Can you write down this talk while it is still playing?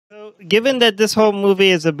given that this whole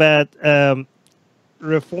movie is about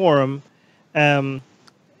reform, one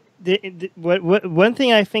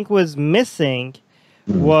thing I think was missing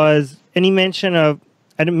was any mention of,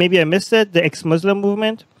 and maybe I missed it, the ex-Muslim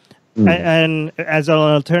movement, and as an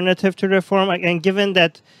alternative to reform. And given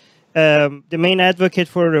that the main advocate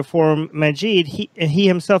for reform, Maajid, he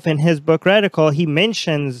himself in his book Radical, he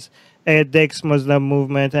mentions the ex-Muslim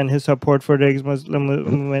movement and his support for the ex-Muslim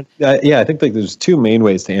movement. Yeah, I think there's two main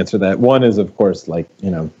ways to answer that. One is, of course,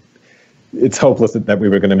 it's hopeless that we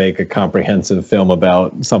were going to make a comprehensive film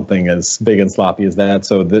about something as big and sloppy as that.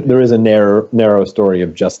 So there is a narrow story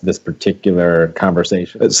of just this particular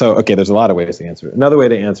conversation. So, okay, there's a lot of ways to answer it. Another way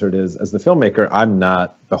to answer it is, as the filmmaker, I'm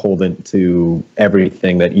not beholden to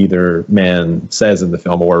everything that either man says in the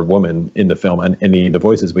film or woman in the film and any of the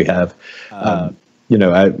voices we have.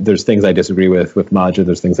 There's things I disagree with Maajid.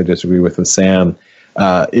 There's things I disagree with Sam.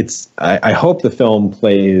 I hope the film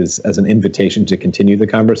plays as an invitation to continue the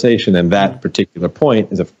conversation, and that particular point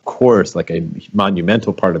is, of course, like a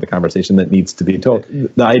monumental part of the conversation that needs to be told.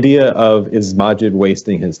 The idea of, is Maajid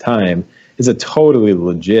wasting his time, is a totally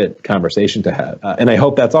legit conversation to have, and I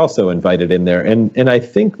hope that's also invited in there. And I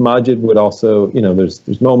think Maajid would also,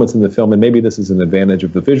 there's moments in the film, and maybe this is an advantage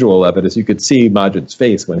of the visual of it, is you could see Majid's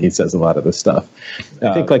face when he says a lot of this stuff.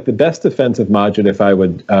 I think the best defense of Maajid, if I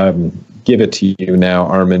would give it to you now,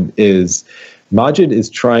 Armin, is Maajid is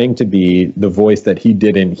trying to be the voice that he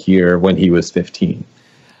didn't hear when he was 15.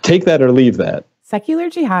 Take that or leave that.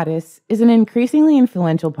 Secular Jihadists is an increasingly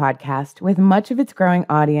influential podcast with much of its growing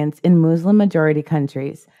audience in Muslim-majority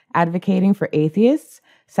countries, advocating for atheists,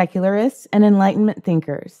 secularists, and Enlightenment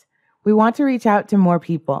thinkers. We want to reach out to more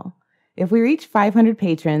people. If we reach 500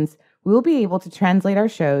 patrons, we will be able to translate our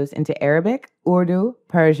shows into Arabic, Urdu,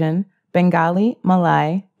 Persian, Bengali,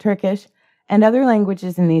 Malay, Turkish, and other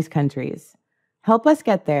languages in these countries. Help us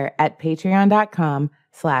get there at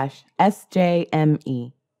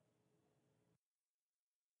patreon.com/SJME.